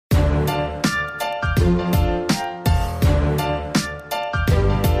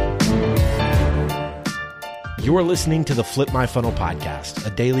You're listening to the Flip My Funnel podcast,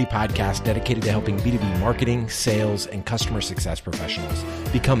 a daily podcast dedicated to helping B2B marketing, sales, and customer success professionals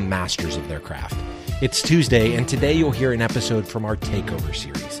become masters of their craft. It's Tuesday, and today you'll hear an episode from our Takeover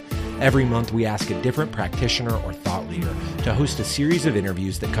series. Every month, we ask a different practitioner or thought leader to host a series of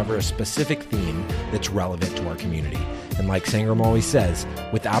interviews that cover a specific theme that's relevant to our community. And like Sangram always says,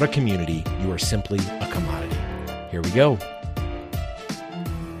 without a community, you are simply a commodity. Here we go.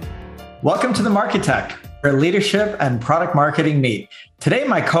 Welcome to the Marketech, where leadership and product marketing meet. Today,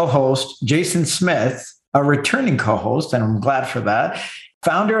 my co-host, Jason Smith, a returning co-host, and I'm glad for that,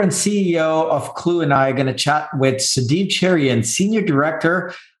 founder and CEO of Clue, and I are going to chat with Sudeep Cherian, Senior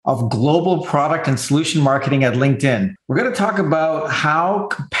Director of Global Product and Solution Marketing at LinkedIn. We're going to talk about how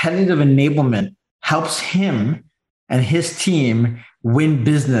competitive enablement helps him and his team win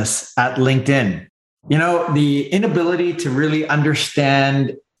business at LinkedIn. You know, the inability to really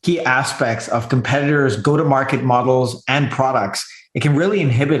understand key aspects of competitors' go-to-market models and products, it can really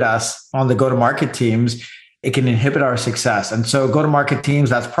inhibit us on the go-to-market teams. It can inhibit our success. And so go-to-market teams,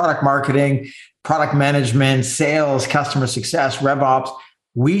 that's product marketing, product management, sales, customer success, RevOps.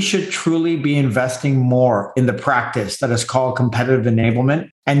 We should truly be investing more in the practice that is called competitive enablement.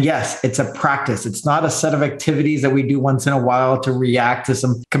 And yes, it's a practice. It's not a set of activities that we do once in a while to react to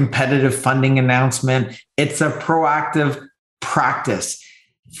some competitive funding announcement. It's a proactive practice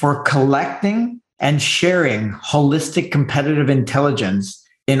for collecting and sharing holistic competitive intelligence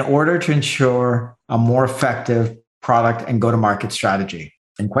in order to ensure a more effective product and go-to-market strategy.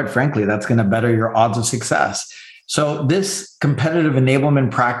 And quite frankly, that's going to better your odds of success. So this competitive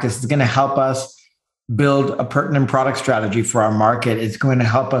enablement practice is going to help us build a pertinent product strategy for our market. It's going to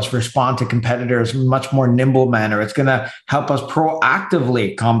help us respond to competitors in a much more nimble manner. It's going to help us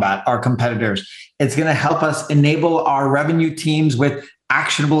proactively combat our competitors. It's going to help us enable our revenue teams with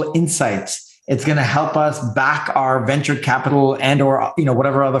actionable insights. It's going to help us back our venture capital and or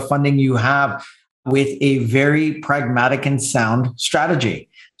whatever other funding you have with a very pragmatic and sound strategy.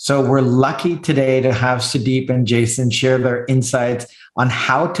 So we're lucky today to have Sudeep and Jason share their insights on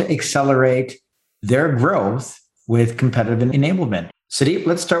how to accelerate their growth with competitive enablement. Sudeep,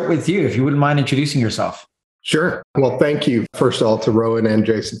 let's start with you. If you wouldn't mind introducing yourself. Sure. Well, thank you, first of all, to Rowan and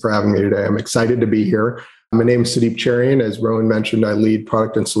Jason for having me today. I'm excited to be here. My name is Sudeep Cherian. As Rowan mentioned, I lead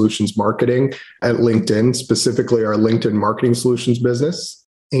product and solutions marketing at LinkedIn, specifically our LinkedIn marketing solutions business.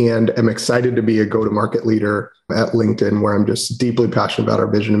 And I'm excited to be a go-to-market leader at LinkedIn, where I'm just deeply passionate about our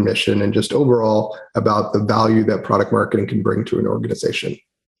vision and mission and just overall about the value that product marketing can bring to an organization.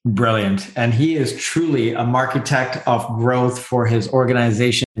 Brilliant. And he is truly a architect of growth for his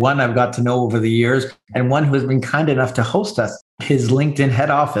organization. One I've got to know over the years, and one who has been kind enough to host us, his LinkedIn head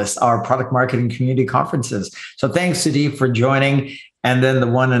office, our product marketing community conferences. So thanks, Sudeep, for joining. And then the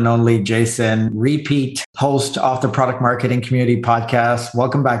one and only Jason, repeat host of the Product Marketing Community Podcast.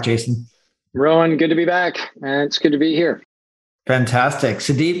 Welcome back, Jason. Rowan, good to be back. It's good to be here. Fantastic.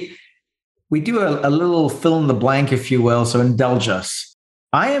 Sudeep, we do a little fill in the blank, if you will, so indulge us.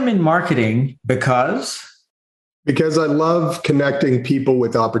 I am in marketing because I love connecting people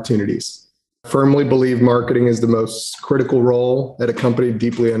with opportunities. I firmly believe marketing is the most critical role at a company to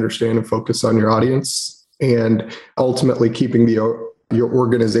deeply understand and focus on your audience, and ultimately keeping your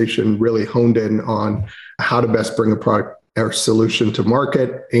organization really honed in on how to best bring a product or solution to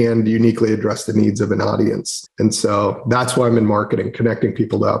market and uniquely address the needs of an audience. And so that's why I'm in marketing, connecting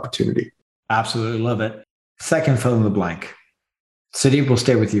people to opportunity. Absolutely love it. Second fill in the blank. Sudeep, we'll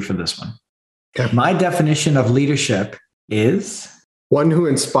stay with you for this one. Okay. My definition of leadership is one who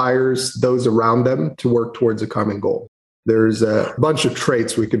inspires those around them to work towards a common goal. There's a bunch of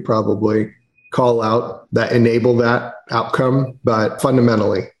traits we could probably call out that enable that outcome, but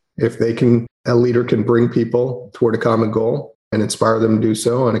fundamentally, if a leader can bring people toward a common goal and inspire them to do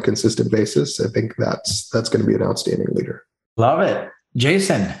so on a consistent basis, I think that's going to be an outstanding leader. Love it.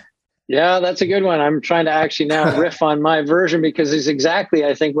 Jason. Yeah, that's a good one. I'm trying to actually now riff on my version because it's exactly,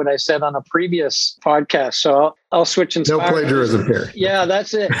 I think, what I said on a previous podcast. So I'll switch and no plagiarism here. Yeah,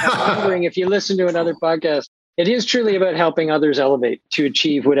 that's it. I'm wondering if you listen to another podcast, it is truly about helping others elevate to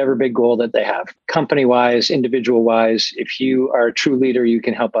achieve whatever big goal that they have, company-wise, individual-wise. If you are a true leader, you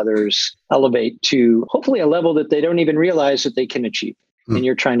can help others elevate to hopefully a level that they don't even realize that they can achieve. And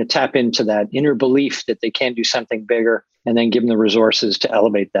you're trying to tap into that inner belief that they can do something bigger and then give them the resources to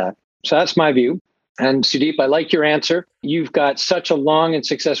elevate that. So that's my view. And Sudeep, I like your answer. You've got such a long and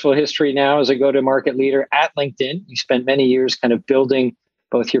successful history now as a go-to-market leader at LinkedIn. You spent many years kind of building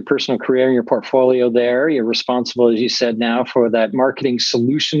both your personal career and your portfolio there. You're responsible, as you said now, for that marketing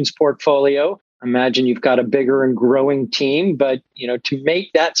solutions portfolio. Imagine you've got a bigger and growing team, but to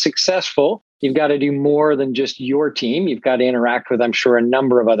make that successful, You've got to do more than just your team. You've got to interact with, I'm sure, a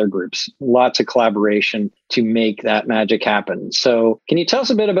number of other groups, lots of collaboration to make that magic happen. So can you tell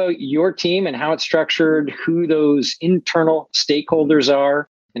us a bit about your team and how it's structured, who those internal stakeholders are,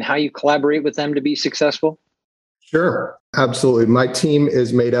 and how you collaborate with them to be successful? Sure, absolutely. My team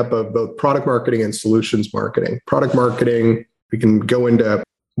is made up of both product marketing and solutions marketing. Product marketing, we can go into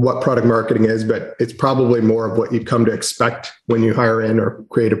what product marketing is, but it's probably more of what you've come to expect when you hire in or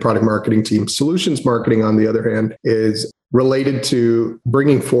create a product marketing team. Solutions marketing, on the other hand, is related to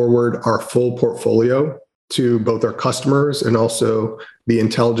bringing forward our full portfolio to both our customers and also the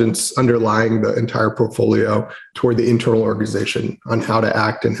intelligence underlying the entire portfolio toward the internal organization on how to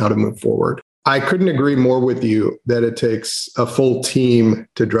act and how to move forward. I couldn't agree more with you that it takes a full team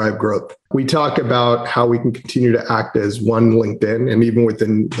to drive growth. We talk about how we can continue to act as one LinkedIn, and even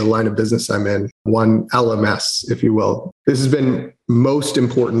within the line of business I'm in, one LMS, if you will. This has been most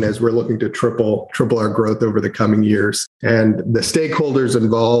important as we're looking to triple our growth over the coming years. And the stakeholders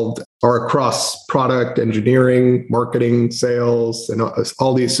involved are across product, engineering, marketing, sales, and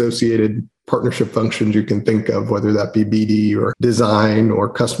all the associated partnership functions you can think of, whether that be BD or design or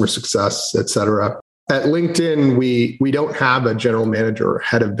customer success, et cetera. At LinkedIn, we don't have a general manager or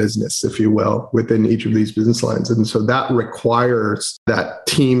head of business, if you will, within each of these business lines. And so that requires that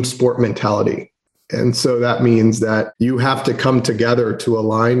team sport mentality. And so that means that you have to come together to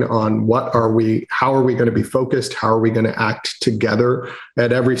align on how are we going to be focused? How are we going to act together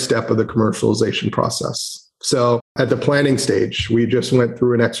at every step of the commercialization process? So at the planning stage, we just went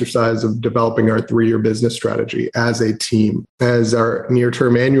through an exercise of developing our 3-year business strategy as a team, as our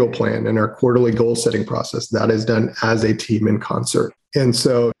near-term annual plan and our quarterly goal setting process. That is done as a team in concert. And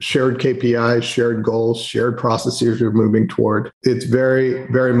so shared KPIs, shared goals, shared processes we're moving toward. It's very,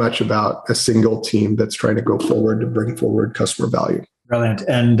 very much about a single team that's trying to go forward to bring forward customer value. Brilliant.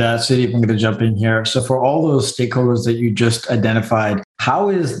 And Siddhi, I'm going to jump in here. So for all those stakeholders that you just identified, how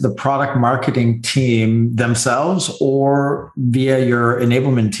is the product marketing team themselves or via your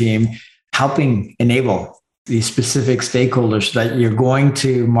enablement team helping enable these specific stakeholders that you're going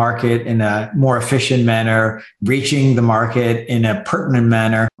to market in a more efficient manner, reaching the market in a pertinent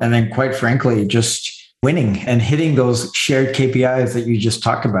manner, and then quite frankly, just winning and hitting those shared KPIs that you just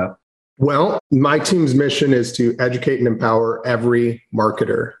talked about? Well, my team's mission is to educate and empower every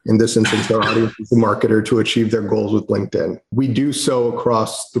marketer. In this instance, our audience is the marketer to achieve their goals with LinkedIn. We do so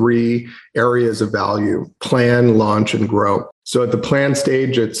across 3 areas of value: plan, launch, and grow. So at the plan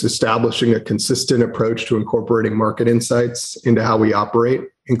stage, it's establishing a consistent approach to incorporating market insights into how we operate,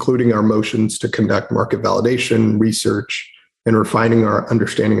 including our motions to conduct market validation, research, and refining our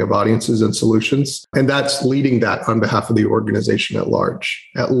understanding of audiences and solutions. And that's leading that on behalf of the organization at large.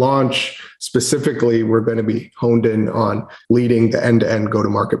 At launch, specifically, we're going to be honed in on leading the end-to-end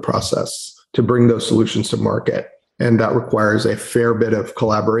go-to-market process to bring those solutions to market. And that requires a fair bit of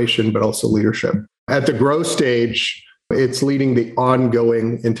collaboration, but also leadership. At the growth stage, it's leading the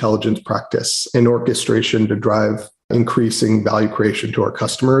ongoing intelligence practice and orchestration to drive increasing value creation to our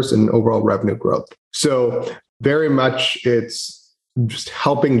customers and overall revenue growth. So very much it's just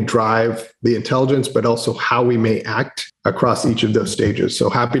helping drive the intelligence, but also how we may act across each of those stages. So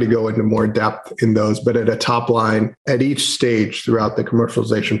happy to go into more depth in those, but at a top line, at each stage throughout the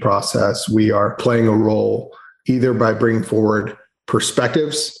commercialization process, we are playing a role either by bringing forward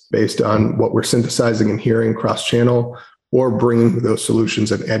perspectives based on what we're synthesizing and hearing cross-channel, or bringing those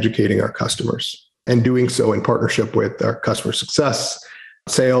solutions and educating our customers, and doing so in partnership with our customer success,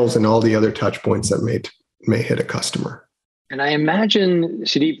 sales, and all the other touch points that may hit a customer. And I imagine,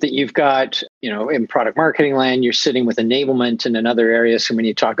 Sudeep, that you've got, in product marketing land, you're sitting with enablement and in other areas. So when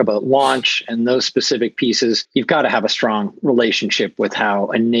you talk about launch and those specific pieces, you've got to have a strong relationship with how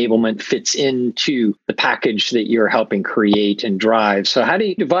enablement fits into the package that you're helping create and drive. So how do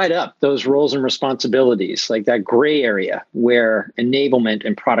you divide up those roles and responsibilities, like that gray area where enablement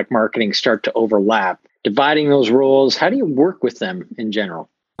and product marketing start to overlap? Dividing those roles, how do you work with them in general?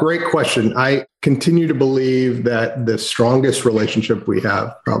 Great question. I continue to believe that the strongest relationship we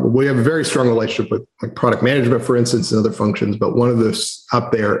have a very strong relationship with like product management, for instance, and other functions. But one of those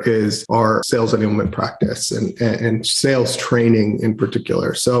up there is our sales enablement practice and sales training in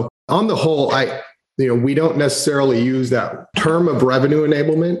particular. So on the whole, we don't necessarily use that term of revenue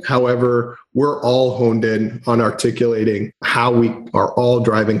enablement. However, we're all honed in on articulating how we are all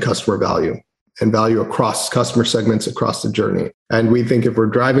driving customer value and value across customer segments across the journey. And we think if we're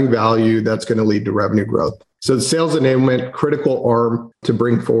driving value, that's going to lead to revenue growth. So the sales enablement, critical arm to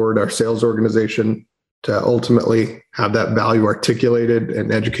bring forward our sales organization, to ultimately have that value articulated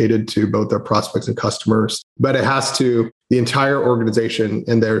and educated to both our prospects and customers. But it has to, the entire organization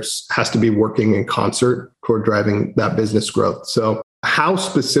and has to be working in concert toward driving that business growth. So how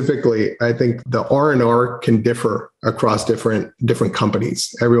specifically, I think the R&R can differ across different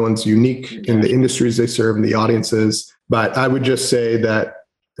companies. Everyone's unique in the industries they serve and the audiences. But I would just say that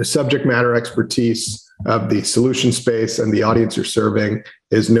the subject matter expertise of the solution space and the audience you're serving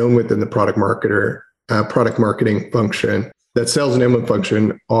is known within the product marketing function. That sales enablement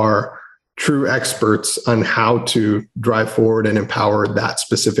function are true experts on how to drive forward and empower that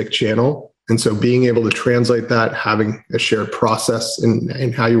specific channel. And so being able to translate that, having a shared process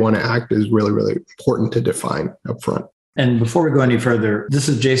in how you want to act is really, really important to define up front. And before we go any further, this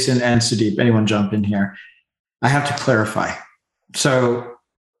is Jason and Sudeep. Anyone jump in here. I have to clarify. So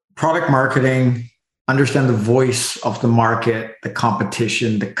product marketing, understand the voice of the market, the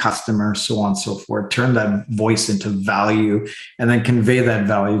competition, the customer, so on and so forth, turn that voice into value, and then convey that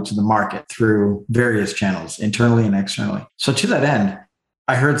value to the market through various channels, internally and externally. So to that end,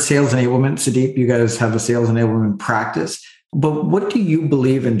 I heard sales enablement. Sudeep, you guys have a sales enablement practice. But what do you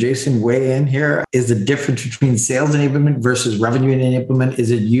believe, and Jason, weigh in here, is the difference between sales enablement versus revenue enablement?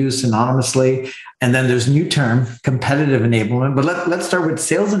 Is it used synonymously? And then there's a new term, competitive enablement. But let's start with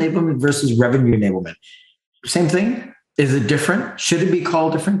sales enablement versus revenue enablement. Same thing? Is it different? Should it be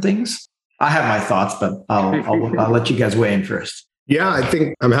called different things? I have my thoughts, but I'll let you guys weigh in first. Yeah, I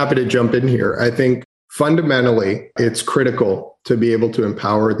think I'm happy to jump in here. I think fundamentally, it's critical to be able to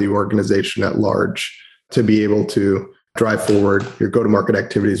empower the organization at large to be able to drive forward your go-to-market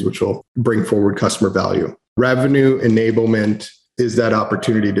activities, which will bring forward customer value. Revenue enablement is that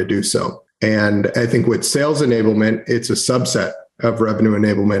opportunity to do so. And I think with sales enablement, it's a subset of revenue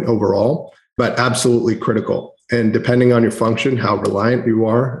enablement overall, but absolutely critical. And depending on your function, how reliant you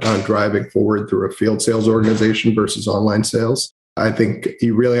are on driving forward through a field sales organization versus online sales, I think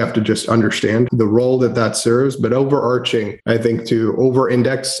you really have to just understand the role that serves. But overarching, I think to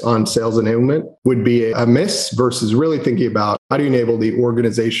over-index on sales enablement would be a miss versus really thinking about how do you enable the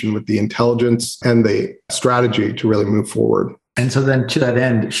organization with the intelligence and the strategy to really move forward. And so then to that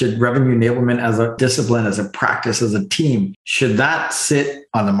end, should revenue enablement as a discipline, as a practice, as a team, should that sit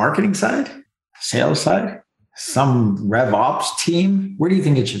on the marketing side, sales side, some rev ops team? Where do you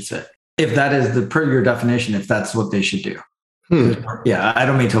think it should sit? If that is per your definition, if that's what they should do. Yeah, I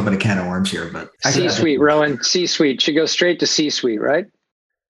don't mean to open a can of worms here, but C-suite, Rowan, C-suite should go straight to C-suite, right?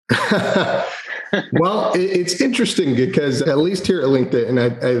 Well, it's interesting because at least here at LinkedIn, and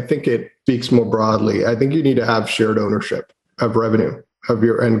I think it speaks more broadly, I think you need to have shared ownership of revenue, of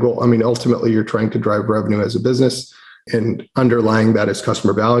your end goal. I mean, ultimately, you're trying to drive revenue as a business, and underlying that is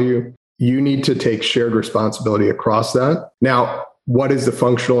customer value. You need to take shared responsibility across that. Now, what is the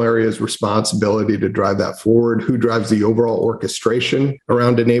functional area's responsibility to drive that forward? Who drives the overall orchestration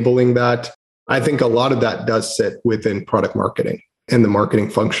around enabling that? I think a lot of that does sit within product marketing and the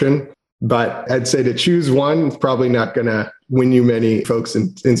marketing function. But I'd say to choose one is probably not going to win you many folks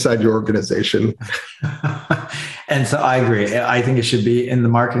inside your organization. And so I agree. I think it should be in the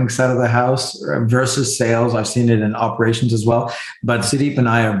marketing side of the house versus sales. I've seen it in operations as well. But Sudeep and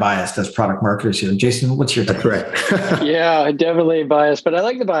I are biased as product marketers here. Jason, what's your take? That's right. Yeah, definitely biased, but I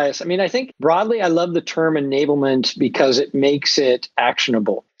like the bias. I mean, I think broadly, I love the term enablement because it makes it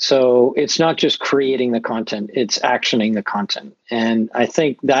actionable. So it's not just creating the content, it's actioning the content. And I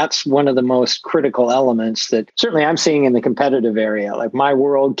think that's one of the most critical elements that certainly I'm seeing in the competitive area. Like my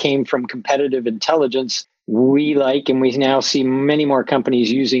world came from competitive intelligence. We and we now see many more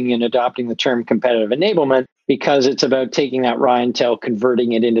companies using and adopting the term competitive enablement because it's about taking that raw intel,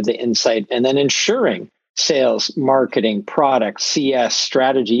 converting it into the insight, and then ensuring sales, marketing, product, CS,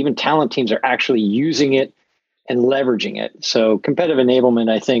 strategy, even talent teams are actually using it and leveraging it. So competitive enablement,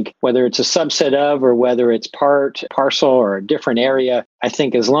 I think, whether it's a subset of or whether it's parcel or a different area, I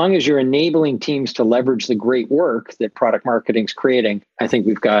think as long as you're enabling teams to leverage the great work that product marketing is creating, I think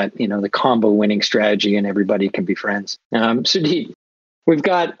we've got, the combo winning strategy and everybody can be friends. Sudeep, we've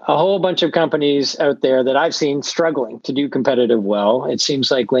got a whole bunch of companies out there that I've seen struggling to do competitive well. It seems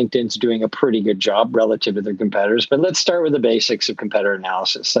like LinkedIn's doing a pretty good job relative to their competitors, but let's start with the basics of competitor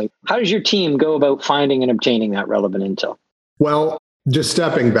analysis. Like, how does your team go about finding and obtaining that relevant intel? Well, just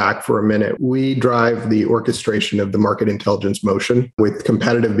stepping back for a minute, we drive the orchestration of the market intelligence motion with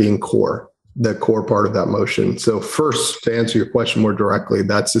competitive being the core part of that motion. So first, to answer your question more directly,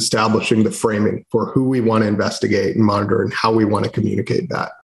 that's establishing the framing for who we want to investigate and monitor and how we want to communicate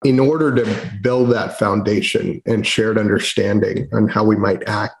that. In order to build that foundation and shared understanding on how we might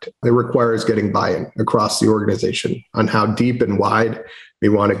act, it requires getting buy-in across the organization on how deep and wide we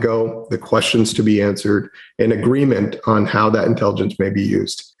want to go, the questions to be answered, and agreement on how that intelligence may be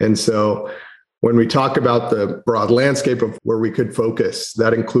used. And so when we talk about the broad landscape of where we could focus,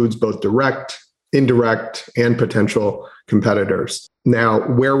 that includes both direct, indirect, and potential competitors. Now,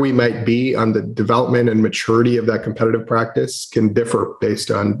 where we might be on the development and maturity of that competitive practice can differ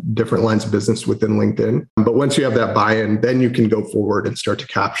based on different lines of business within LinkedIn. But once you have that buy-in, then you can go forward and start to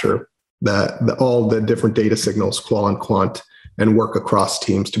capture all the different data signals, qual and quant, and work across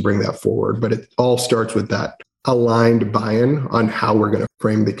teams to bring that forward. But it all starts with that aligned buy-in on how we're going to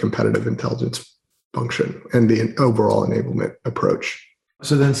frame the competitive intelligence function and the overall enablement approach.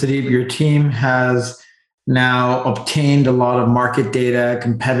 So then, Sandeep, your team has now obtained a lot of market data,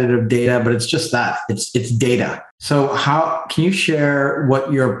 competitive data, but it's just that it's data. So how can you share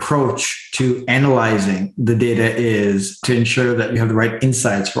what your approach to analyzing the data is to ensure that you have the right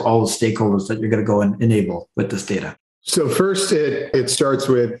insights for all the stakeholders that you're going to go and enable with this data? So first, it starts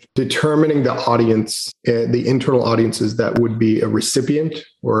with determining the audience, the internal audiences that would be a recipient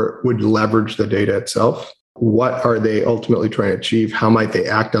or would leverage the data itself. What are they ultimately trying to achieve? How might they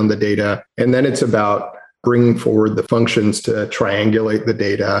act on the data? And then it's about bringing forward the functions to triangulate the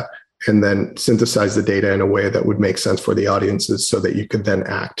data and then synthesize the data in a way that would make sense for the audiences so that you could then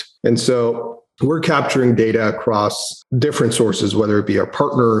act. And so we're capturing data across different sources, whether it be our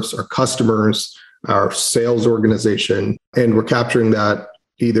partners, our customers, our sales organization, and we're capturing that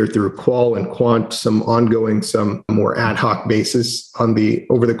either through qual and quant, some ongoing, some more ad hoc basis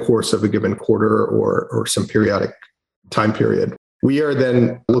over the course of a given quarter or some periodic time period. We are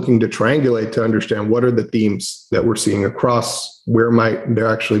then looking to triangulate to understand what are the themes that we're seeing across, where might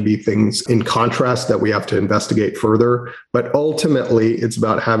there actually be things in contrast that we have to investigate further. But ultimately, it's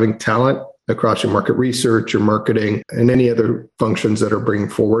about having talent across your market research, your marketing, and any other functions that are bringing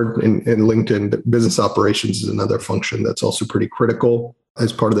forward. In LinkedIn, business operations is another function that's also pretty critical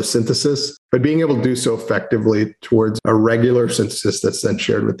as part of the synthesis, but being able to do so effectively towards a regular synthesis that's then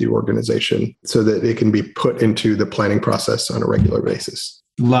shared with the organization so that it can be put into the planning process on a regular basis.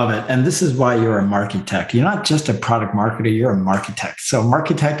 Love it. And this is why you're a marketect. You're not just a product marketer, you're a marketect. So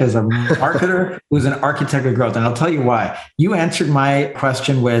marketect is a marketer who's an architect of growth. And I'll tell you why. You answered my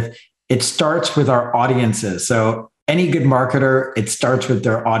question with, it starts with our audiences. So any good marketer, it starts with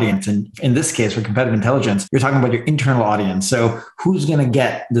their audience. And in this case, for competitive intelligence, you're talking about your internal audience. So who's going to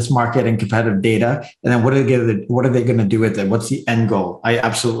get this market and competitive data? And then what are they going to do with it? What's the end goal? I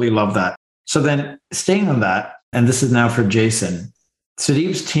absolutely love that. So then staying on that, and this is now for Jason,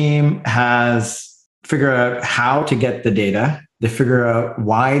 Sandeep's team has figured out how to get the data. They figure out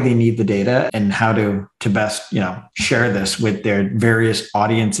why they need the data and how to best, share this with their various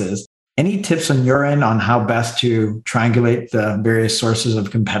audiences. Any tips on your end on how best to triangulate the various sources of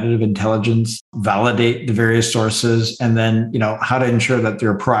competitive intelligence, validate the various sources, and then, how to ensure that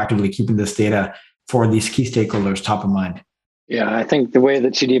they're proactively keeping this data for these key stakeholders top of mind? Yeah, I think the way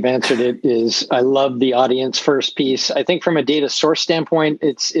that Sandeep answered it is, I love the audience first piece. I think from a data source standpoint,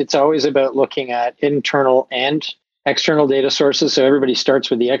 it's always about looking at internal and external data sources. So everybody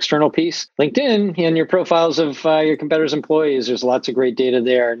starts with the external piece. LinkedIn and your profiles of your competitors' employees, there's lots of great data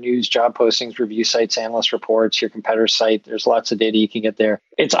there. News, job postings, review sites, analyst reports, your competitor's site. There's lots of data you can get there.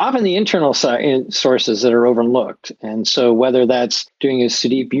 It's often the internal sources that are overlooked. And so whether that's doing, as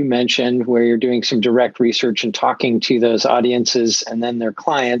Sandeep, you mentioned, where you're doing some direct research and talking to those audiences and then their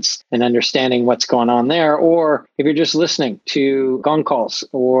clients and understanding what's going on there, or if you're just listening to gong calls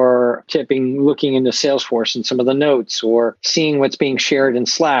or looking into Salesforce and some of the notes, or seeing what's being shared in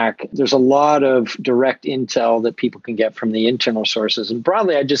Slack, there's a lot of direct intel that people can get from the internal sources. And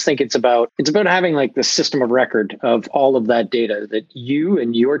broadly, I just think it's about having like the system of record of all of that data that you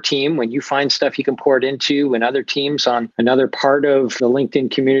and your team, when you find stuff you can pour it into, when other teams on another part of the LinkedIn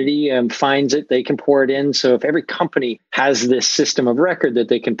community finds it, they can pour it in. So if every company has this system of record that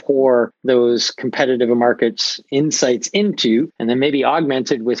they can pour those competitive markets insights into, and then maybe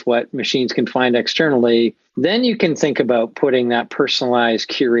augmented with what machines can find externally, then you can think about putting that personalized,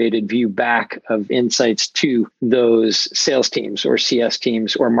 curated view back of insights to those sales teams or CS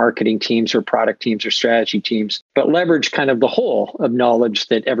teams or marketing teams or product teams or strategy teams, but leverage kind of the whole of knowledge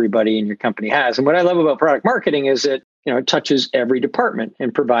that everybody in your company has. And what I love about product marketing is that it touches every department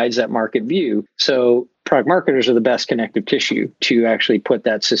and provides that market view. So product marketers are the best connective tissue to actually put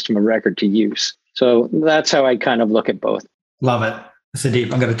that system of record to use. So that's how I kind of look at both. Love it.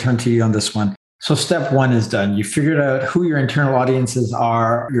 Sandeep, I'm going to turn to you on this one. So step one is done. You figured out who your internal audiences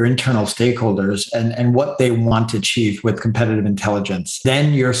are, your internal stakeholders, and what they want to achieve with competitive intelligence.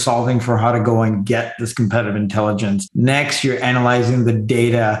 Then you're solving for how to go and get this competitive intelligence. Next, you're analyzing the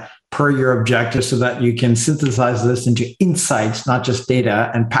data per your objective so that you can synthesize this into insights, not just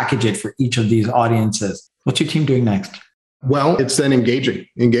data, and package it for each of these audiences. What's your team doing next? Well, it's then engaging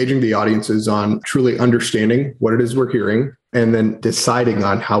the audiences on truly understanding what it is we're hearing and then deciding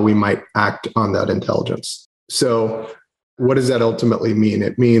on how we might act on that intelligence. So what does that ultimately mean?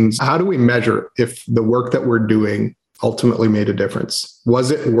 It means, how do we measure if the work that we're doing ultimately made a difference?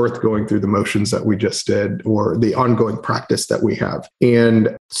 Was it worth going through the motions that we just did or the ongoing practice that we have?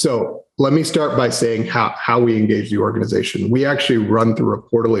 And so let me start by saying how we engage the organization. We actually run through a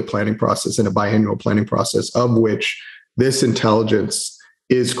quarterly planning process and a biannual planning process, of which this intelligence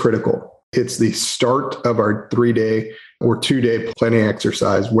is critical. It's the start of our 3-day or 2-day planning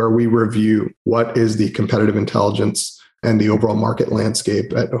exercise where we review what is the competitive intelligence and the overall market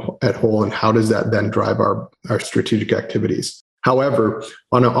landscape at whole, and how does that then drive our strategic activities. However,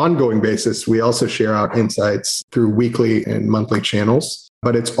 on an ongoing basis, we also share out insights through weekly and monthly channels,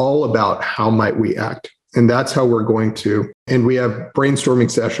 but it's all about how might we act. And that's how we're going to. And we have brainstorming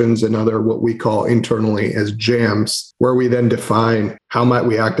sessions and other what we call internally as jams, where we then define how might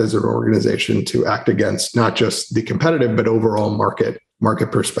we act as an organization to act against not just the competitive, but overall market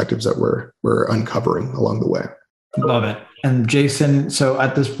perspectives that we're uncovering along the way. Love it. And Jason, so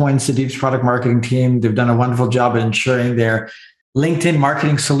at this point, Sudeep's product marketing team, they've done a wonderful job at ensuring their LinkedIn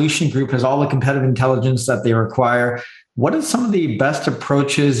marketing solution group has all the competitive intelligence that they require. What are some of the best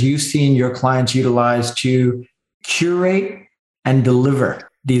approaches you've seen your clients utilize to curate and deliver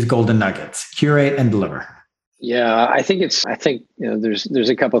these golden nuggets? Curate and deliver. Yeah, I think there's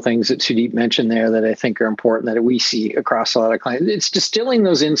a couple of things that Sudeep mentioned there that I think are important that we see across a lot of clients. It's distilling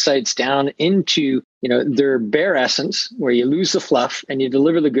those insights down into their bare essence, where you lose the fluff and you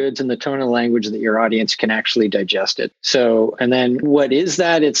deliver the goods in the tone of language that your audience can actually digest it. So, and then what is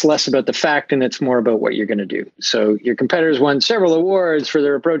that? It's less about the fact and it's more about what you're going to do. So your competitors won several awards for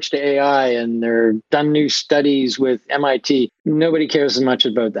their approach to AI and they're done new studies with MIT. Nobody cares as much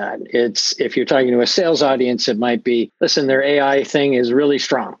about that. It's, if you're talking to a sales audience, it might be, listen, their AI thing is really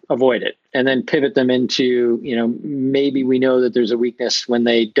strong. Avoid it. And then pivot them into, maybe we know that there's a weakness when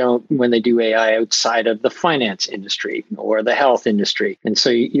they do AI outside of the finance industry or the health industry. And so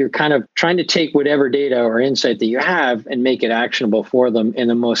you're kind of trying to take whatever data or insight that you have and make it actionable for them in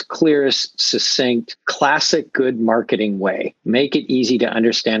the most clearest, succinct, classic good marketing way. Make it easy to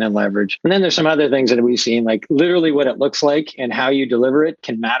understand and leverage. And then there's some other things that we've seen, like literally what it looks like and how you deliver it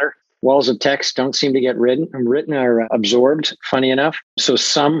can matter. Walls of text don't seem to get written or absorbed, funny enough. So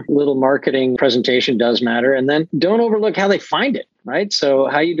some little marketing presentation does matter. And then don't overlook how they find it, right? So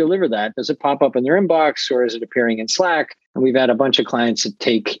how you deliver that. Does it pop up in their inbox or is it appearing in Slack? And we've had a bunch of clients that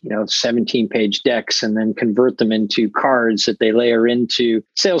take, 17-page decks and then convert them into cards that they layer into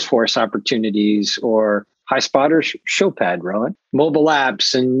Salesforce opportunities or HighSpot or Showpad, Rowan, mobile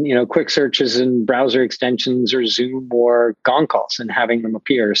apps and, quick searches and browser extensions or Zoom or Gong calls and having them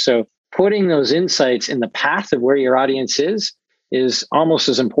appear. So putting those insights in the path of where your audience is almost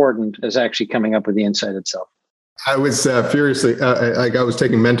as important as actually coming up with the insight itself. I was furiously, I was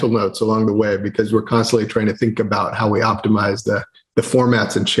taking mental notes along the way because we're constantly trying to think about how we optimize the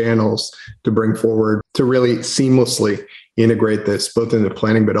formats and channels to bring forward to really seamlessly integrate this both in the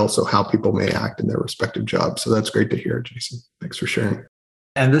planning, but also how people may act in their respective jobs. So that's great to hear, Jason. Thanks for sharing.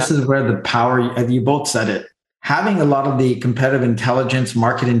 And this is where the power, you both said it, having a lot of the competitive intelligence,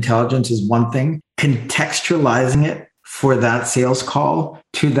 market intelligence is one thing. Contextualizing it for that sales call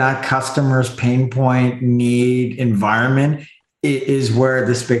to that customer's pain point, need, environment is where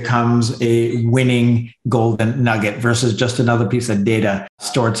this becomes a winning golden nugget versus just another piece of data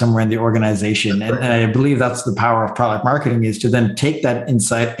stored somewhere in the organization. And I believe that's the power of product marketing, is to then take that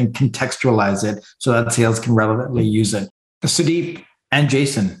insight and contextualize it so that sales can relevantly use it. Sudeep and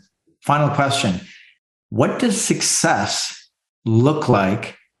Jason, final question. What does success look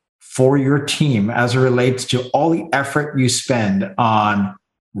like for your team as it relates to all the effort you spend on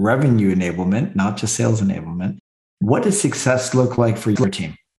revenue enablement, not just sales enablement? What does success look like for your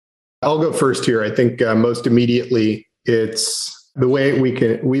team? I'll go first here. I think most immediately, it's the way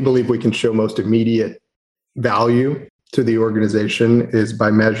we believe we can show most immediate value to the organization is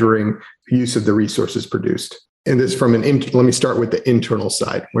by measuring use of the resources produced. And this let me start with the internal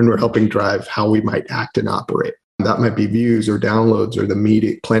side when we're helping drive how we might act and operate. That might be views or downloads or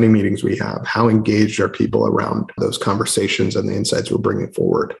the planning meetings we have. How engaged are people around those conversations and the insights we're bringing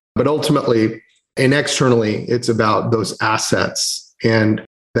forward? But ultimately, and externally, it's about those assets and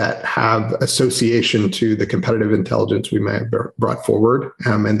that have association to the competitive intelligence we may have brought forward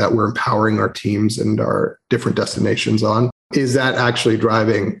and that we're empowering our teams and our different destinations on. Is that actually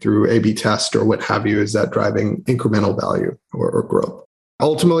driving through A/B test or what have you? Is that driving incremental value or growth?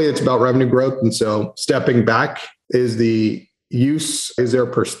 Ultimately, it's about revenue growth. And so stepping back is there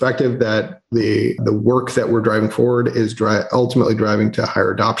a perspective that the work that we're driving forward is ultimately driving to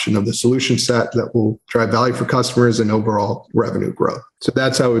higher adoption of the solution set that will drive value for customers and overall revenue growth. So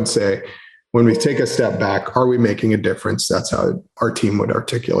that's how I would say, when we take a step back, are we making a difference? That's how our team would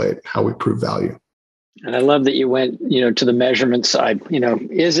articulate how we prove value. And I love that you went, to the measurement side.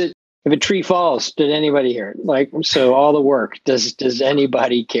 Is it, if a tree falls, did anybody hear it? So all the work, does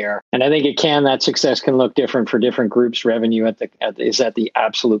anybody care? And I think that success can look different for different groups. Revenue is at the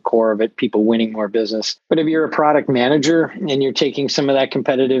absolute core of it, people winning more business. But if you're a product manager and you're taking some of that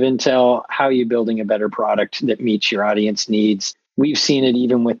competitive intel, how are you building a better product that meets your audience needs? We've seen it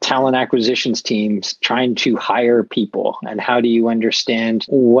even with talent acquisitions teams trying to hire people. And how do you understand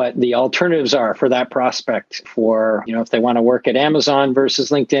what the alternatives are for that prospect for, if they want to work at Amazon versus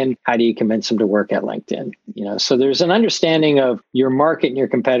LinkedIn, how do you convince them to work at LinkedIn? So there's an understanding of your market and your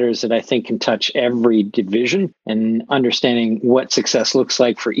competitors that I think can touch every division, and understanding what success looks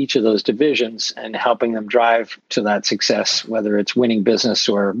like for each of those divisions and helping them drive to that success, whether it's winning business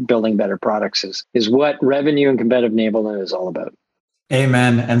or building better products, is what revenue and competitive enablement is all about.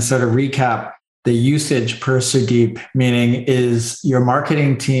 Amen. And so to recap, the usage per Sudeep, meaning is your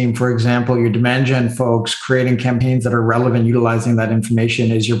marketing team, for example, your demand gen folks creating campaigns that are relevant, utilizing that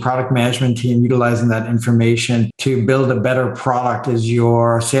information? Is your product management team utilizing that information to build a better product? Is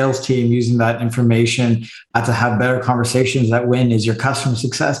your sales team using that information to have better conversations that win? Is your customer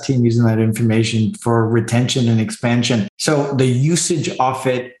success team using that information for retention and expansion? So the usage of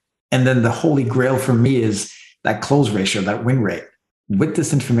it, and then the holy grail for me is that close ratio, that win rate. With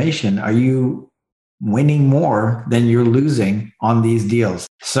this information, are you winning more than you're losing on these deals?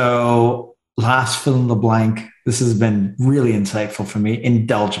 So last fill in the blank, this has been really insightful for me.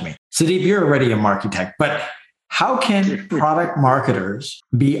 Indulge me. Sudeep, you're already a marketect, but how can product marketers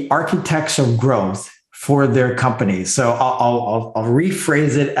be architects of growth for their companies? So I'll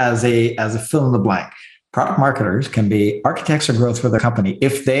rephrase it as a fill in the blank. Product marketers can be architects of growth for their company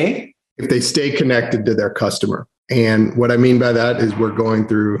if they stay connected to their customer. And what I mean by that is we're going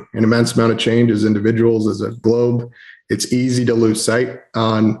through an immense amount of change as individuals, as a globe. It's easy to lose sight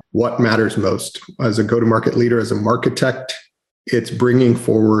on what matters most. As a go-to-market leader, as a marketect, it's bringing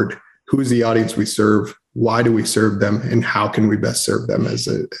forward who's the audience we serve, why do we serve them, and how can we best serve them as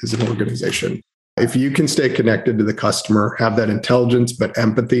an organization. If you can stay connected to the customer, have that intelligence, but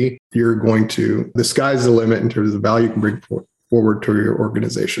empathy, the sky's the limit in terms of the value you can bring forward to your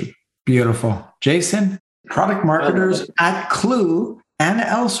organization. Beautiful. Jason? Product marketers at Clue and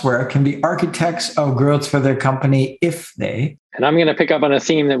elsewhere can be architects of growth for their company if they... And I'm going to pick up on a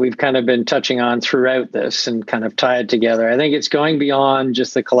theme that we've kind of been touching on throughout this and kind of tie it together. I think it's going beyond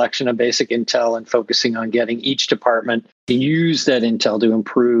just the collection of basic intel and focusing on getting each department to use that intel to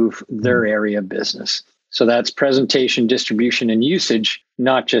improve their area of business. So that's presentation, distribution, and usage,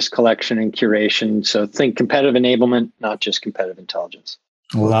 not just collection and curation. So think competitive enablement, not just competitive intelligence.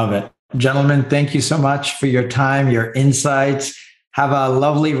 Love it. Gentlemen, thank you so much for your time, your insights. Have a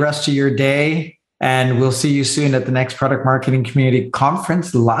lovely rest of your day. And we'll see you soon at the next Product Marketing Community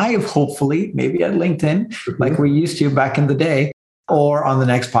Conference, live, hopefully, maybe at LinkedIn, like we used to back in the day, or on the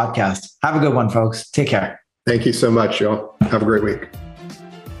next podcast. Have a good one, folks. Take care. Thank you so much, y'all. Have a great week.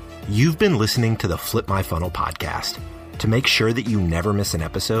 You've been listening to the Flip My Funnel podcast. To make sure that you never miss an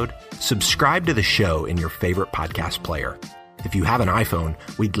episode, subscribe to the show in your favorite podcast player. If you have an iPhone,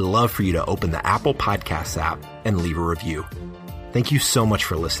 we'd love for you to open the Apple Podcasts app and leave a review. Thank you so much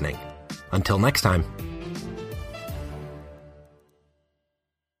for listening. Until next time.